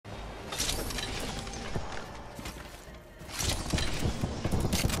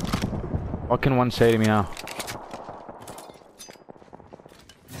What can one say to me now?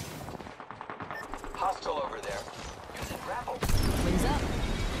 Hostile over there. Using grapple. Wings up.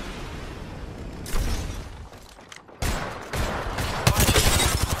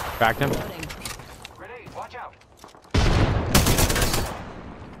 Cracked him. Reloading. Grenade, watch out.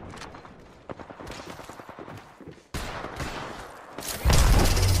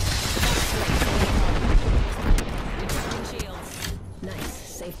 Recharging shields. Nice.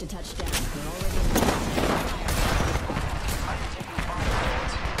 Safe to touch down. We're already in the I am taking fire.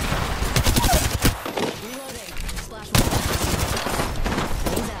 Reloading. Splash one.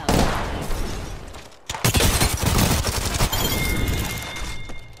 Wings out.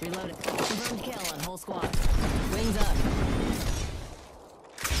 Reloading. Confirmed kill on whole squad. Wings up.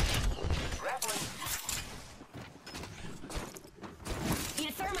 Grappling. Eat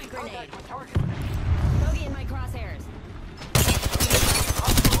a thermite grenade. Contact with target. Bogey in my crosshairs.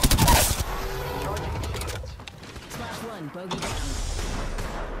 Charging shields. Splash one. Bogey down.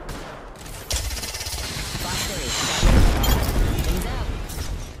 Box 3. Wings out.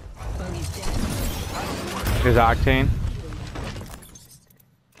 Bogey's dead. Here's Octane.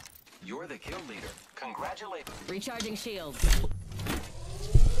 You're the kill leader. Congratulations. Recharging shields.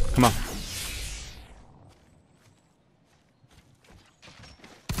 Come on.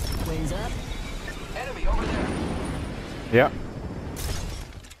 Wings up. Enemy over there. Yep.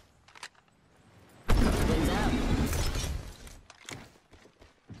 Wings out.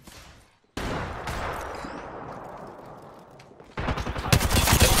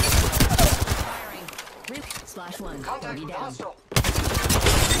 Firing. Splash one. Contact Bogey with down. hostile.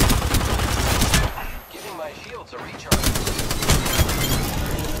 Giving my shields a recharge.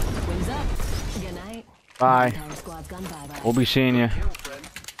 Wings up. Good night. Bye. Entire squad's gone bye-bye. We'll be seeing you. Kill, friend.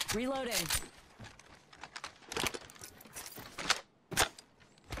 Reloading.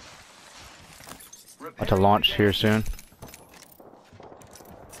 About to launch here soon.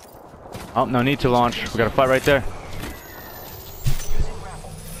 Oh, no need to launch. We got a fight right there. Using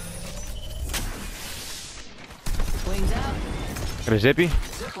grapple. Wings out. Got a zippy.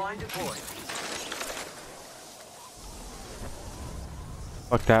 Zipline deployed.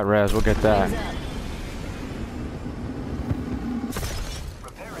 Fuck that res. We'll get that. Wings up.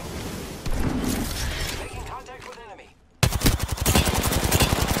 Repairing. Making contact with enemy.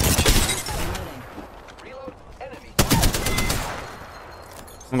 Reloading. Reload. Enemy.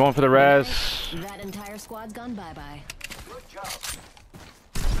 I'm going for the res. That entire squad's gone bye-bye. Good job.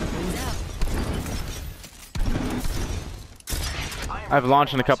 Wings out. I am I have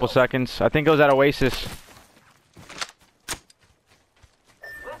launch in a couple seconds. I think it goes at Oasis.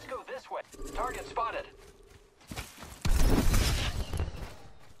 Let's go this way. Target spotted.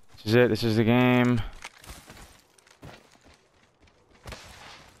 This is it. This is the game.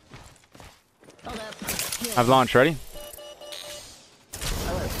 Hold up. I've launched. Ready?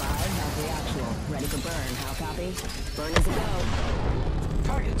 Alert 5, Valkyrie actual. Ready for burn. How copy? Burn is a go.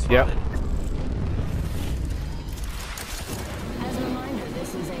 Target spotted. Yep. As a reminder,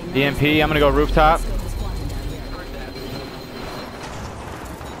 this is a EMP. I'm gonna go rooftop. Scope is squatting down here. Heard that.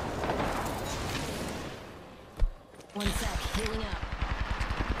 One sec. Healing up.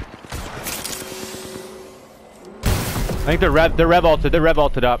 I think they're rev ulted. They're rev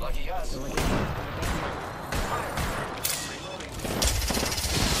ulted up. Lucky us.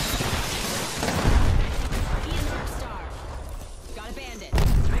 Ian Darkstar. Got a bandit.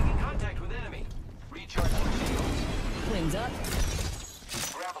 Making contact with enemy. Recharging shields. Wings up.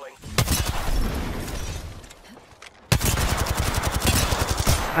 Grappling.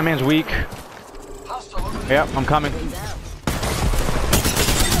 That man's weak. Hostile over there. Yep, I'm coming. Wings out.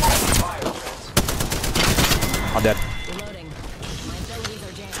 Fire. I'm dead. Reloading. My abilities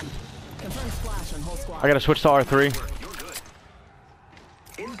are jammed. Confirm splash on whole squad. I gotta switch to R3. You're good.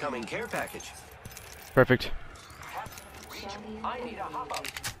 Incoming care package. Perfect. I need a hop up.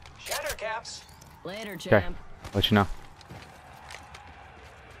 Shatter caps. Later, Okay. champ. Let you know.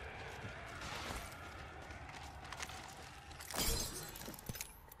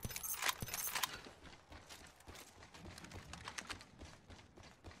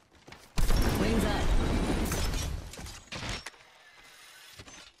 Wings up.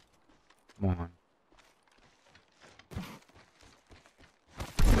 Come on.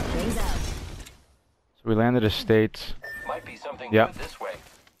 Wings out. So we landed Estates. Might be something Yep. good this way.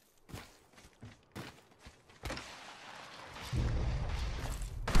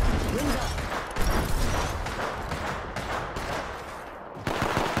 Wings up.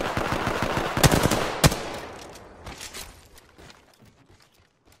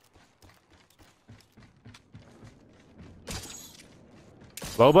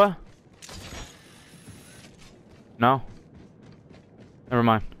 Loba? No. Never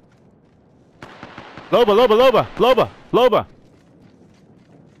mind. Loba, Loba, Loba, Loba, Loba.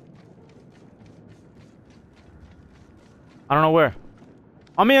 I don't know where.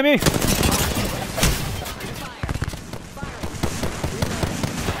 On me, on me.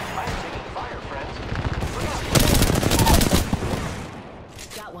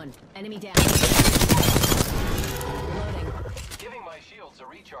 Got one. Enemy down. Reloading. Giving my shields a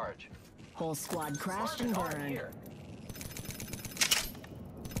recharge. Whole squad crashed and burned. Here.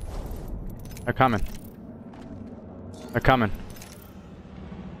 They're coming. They're coming.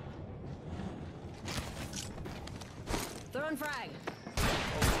 Throwing frag.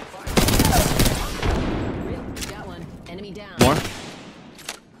 Got one. Enemy down. More?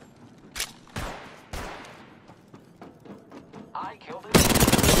 I killed it.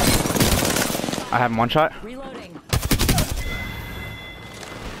 I have him one shot. Reloading.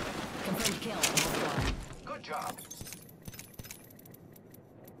 Confirmed kill. Whole squad. Good job.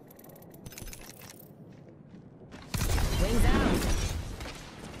 Wings out.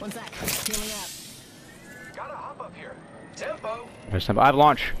 One sec. Healing up. Gotta hop up here. Tempo. There's some. I have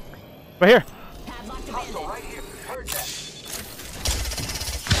launch. Right here. Padlock to Hostile bandit. right here. Heard that.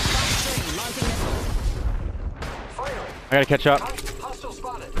 Three. Launching missile. Firing. I gotta catch up. Hostile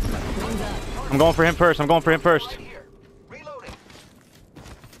spotted. Wings up. I'm going for him first. I'm going for him first. Right here. Reloading.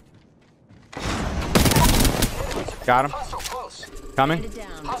 Got him. Hostile close. Coming. Bandit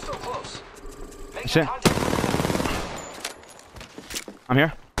down. Hostile close. Make Shit. contact. I'm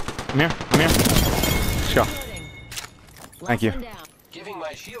here. I'm here. I'm here. Let's go. Reloading. Thank you. Last one down. Giving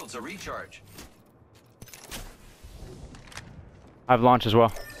my shields a recharge. I have launch as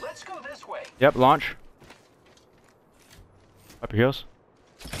well. Let's go this way. Yep, launch. Up your heels.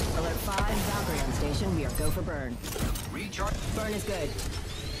 Alert 5. Valkyrie on station. We are go for burn. Recharge. Burn is good.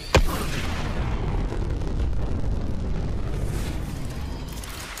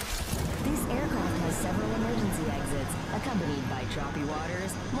 This aircraft has several emergency exits, accompanied by choppy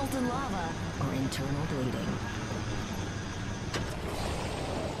waters, molten lava, or internal bleeding.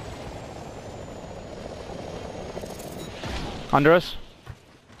 Under us.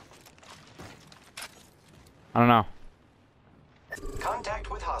 I don't know.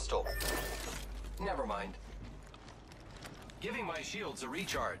 Contact with hostile. Never mind. Giving my shields a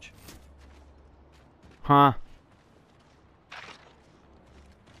recharge. Huh.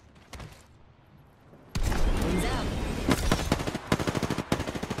 Wings out.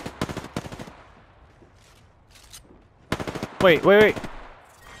 Wait, wait, wait.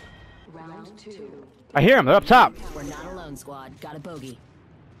 Round 2. I hear him. They're up top. We're not alone, squad. Got a bogey.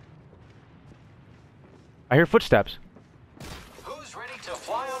 I hear footsteps. Who's ready to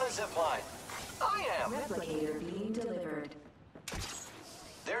fly on a zipline? I am. Replicator being delivered.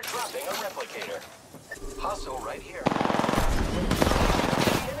 They're dropping a replicator. Hostile right here.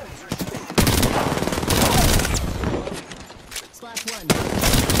 Enemies are shooting. Splash 1.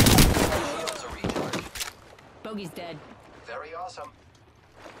 Shields a recharge. Bogey's dead. Very awesome.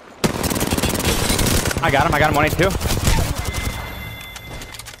 I got him. I got him 182.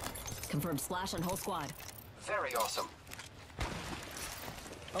 Confirmed splash on whole squad. Very awesome.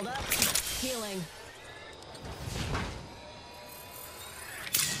 Hold up. Healing.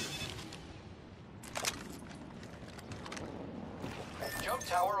 Jump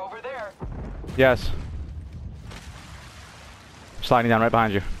tower over there. Yes. Sliding down right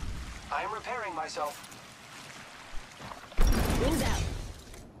behind you. I'm repairing myself. Wings out.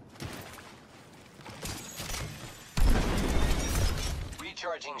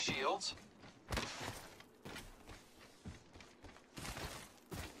 Recharging shields.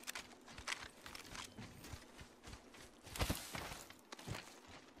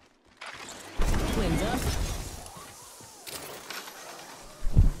 Wings up.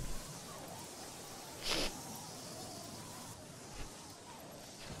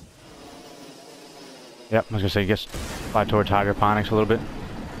 Yep, I was gonna say, just fly towards hydroponics a little bit.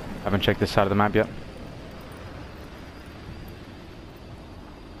 Haven't checked this side of the map yet.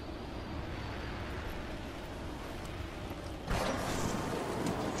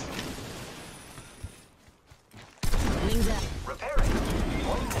 Wings out. Repairing.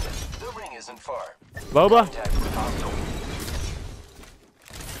 1 minute. The ring isn't far. Loba? Contact with hostile.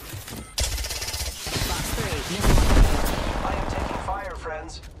 Box 3. Missile. I am taking fire,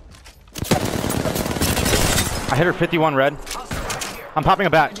 friends. I hit her 51 red. Hostile right here. I'm popping a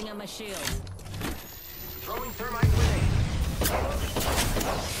bat. Charging on my shield. Throwing thermite grenade.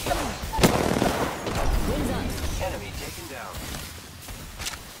 Wings up. Enemy taken down.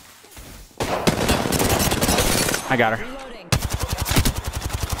 I got her. Reloading.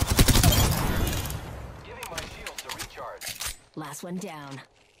 Giving my shields a Last one down.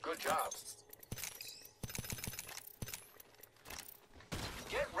 Good job.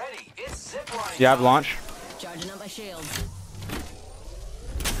 Get ready. It's zipline. Yeah, I've launched. Charging up my shield.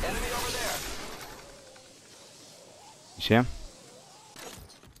 Enemy over there. You see him?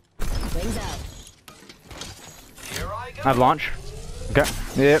 Wings out. Here I go. I've launched. Okay.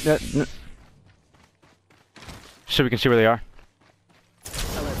 Yep. So we can see where they are.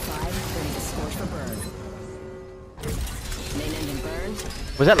 Alert 5, ready to scorch for burn. Main engine burn.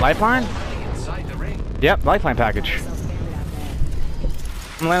 Was that lifeline? Inside the ring. Yep, lifeline package. Ourselves banded out there.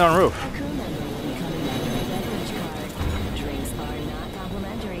 I'm landing on the roof. A crew member will be coming back with a beverage card. Drinks are not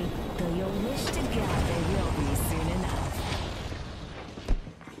complimentary, though you'll wish to God they will be soon enough.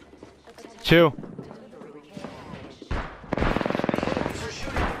 2. Enemies are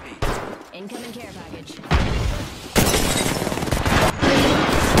shooting at me. Incoming care package.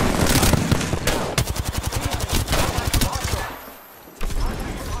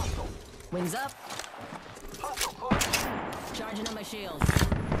 Wings up. Hostile push. Charging up my shields.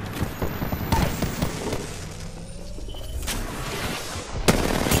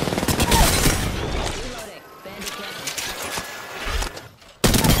 Reloading. Bandit cannon.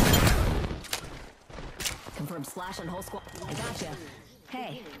 Confirmed slash on whole squad. I gotcha.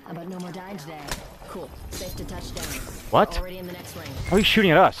 Hey, how about no more dying today? Cool. Safe to touch down. What? Already in the next ring. How are you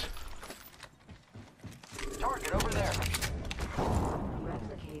shooting at us? Target over there.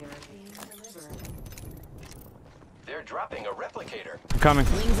 They're dropping a replicator. Coming.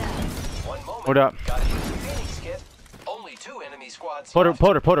 Wings out. One moment. What up? Got a Phoenix kit. Only 2 enemy squads. Porter, left.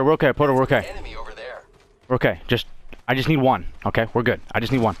 we're okay. Porter, we're okay. Enemy over there. We're okay. I just need one. Okay, we're good. I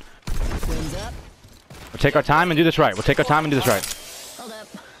just need one. Wings up. We'll take our time and do this right. We'll take our time and do this right. Hold up.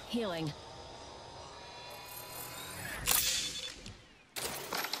 Healing.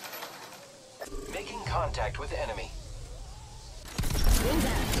 Making contact with enemy. Wings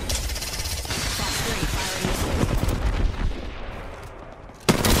out. Fox 3 firing this way.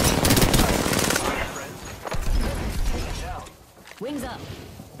 Fire, friend. Take it down. Wings up.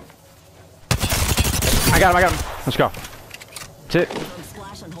 I got him. Let's go. That's it. Confirmed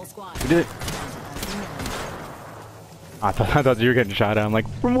splash on whole squad. We did it. I thought you were getting shot at. I'm like,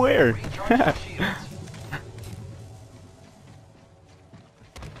 from where? Recharge your shields.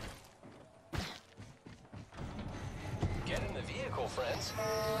 Get in the vehicle, friends.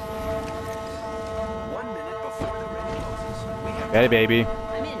 1 minute before the ring closes. We have Get it, baby.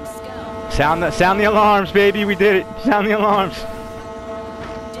 I'm in. Go. Sound the alarms, baby. We did it. Sound the alarms.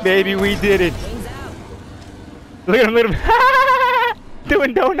 Baby, we did it. Wings out. Look at him.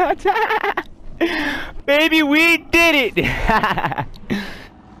 Doing donuts. Baby, we did it.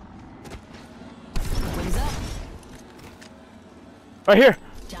 Wings up. Right here.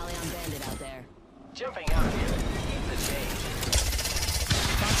 Tally on bandit out there. jumping out here. Keep the change.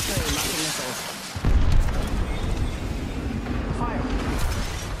 Fox 3 locking missiles. Fire.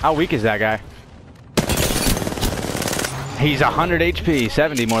 How weak is that guy? He's 100 HP,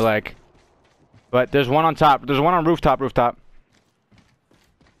 70 more like. But there's one on top. There's one on rooftop. Wings out.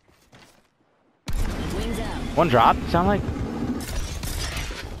 One drop, sound like?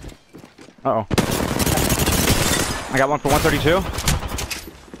 Uh-oh. I got one for 132.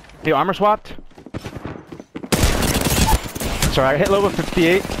 Hey, armor swapped. Sorry, I hit Loba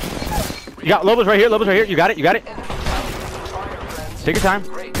 58. You got Loba's right here. You got it. Take your time.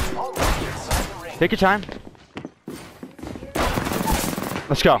 Take your time.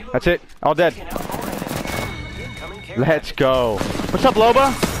 Let's go. That's it. All dead. Let's go. What's up,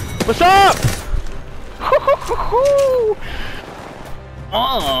 Loba? What's up?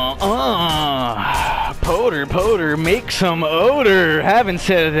 Poter, make some odor. Haven't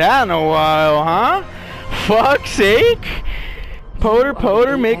said that in a while, huh? Fuck's sake.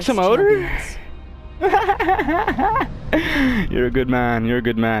 Poter, make some odor. You're a good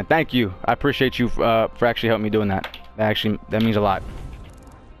man. Thank you. I appreciate you for actually helping me doing that. That means a lot.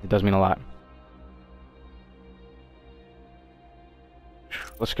 It does mean a lot.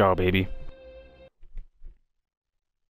 Let's go, baby.